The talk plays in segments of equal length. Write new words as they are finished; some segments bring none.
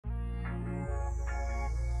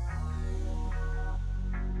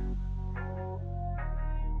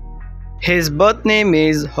His birth name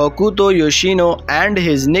is Hokuto Yoshino and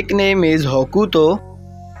his nickname is Hokuto.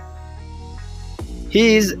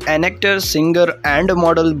 He is an actor, singer and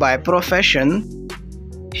model by profession.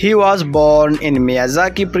 He was born in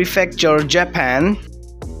Miyazaki Prefecture, Japan.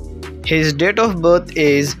 His date of birth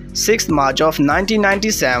is 6th March of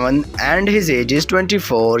 1997 and his age is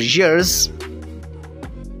 24 years.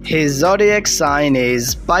 His zodiac sign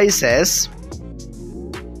is Pisces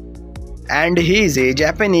and he is a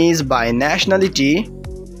Japanese by nationality.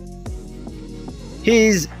 He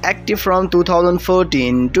is active from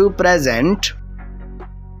 2014 to present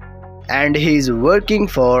and he is working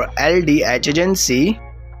for LDH agency.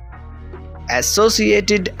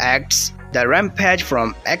 Associated acts the Rampage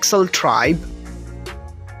from Excel tribe.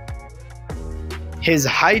 His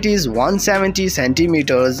height is 170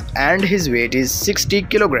 centimeters and his weight is 60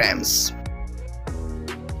 kilograms.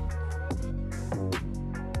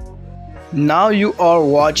 Now you are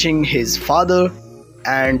watching his father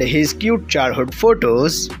and his cute childhood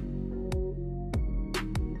photos.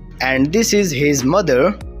 And this is his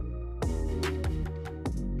mother.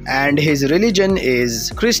 And his religion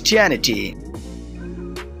is Christianity.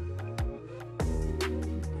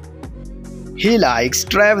 He likes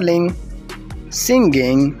traveling,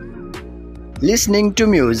 singing, listening to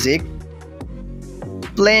music,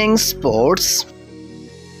 playing sports,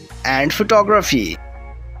 and photography.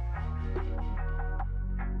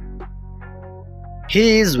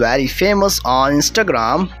 He is very famous on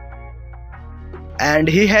Instagram and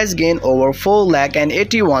he has gained over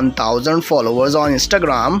 4,81,000 followers on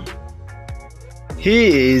Instagram.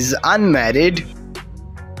 He is unmarried.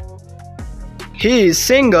 He is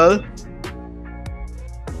single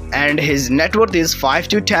and his net worth is $5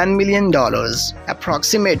 to $10 million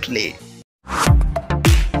approximately.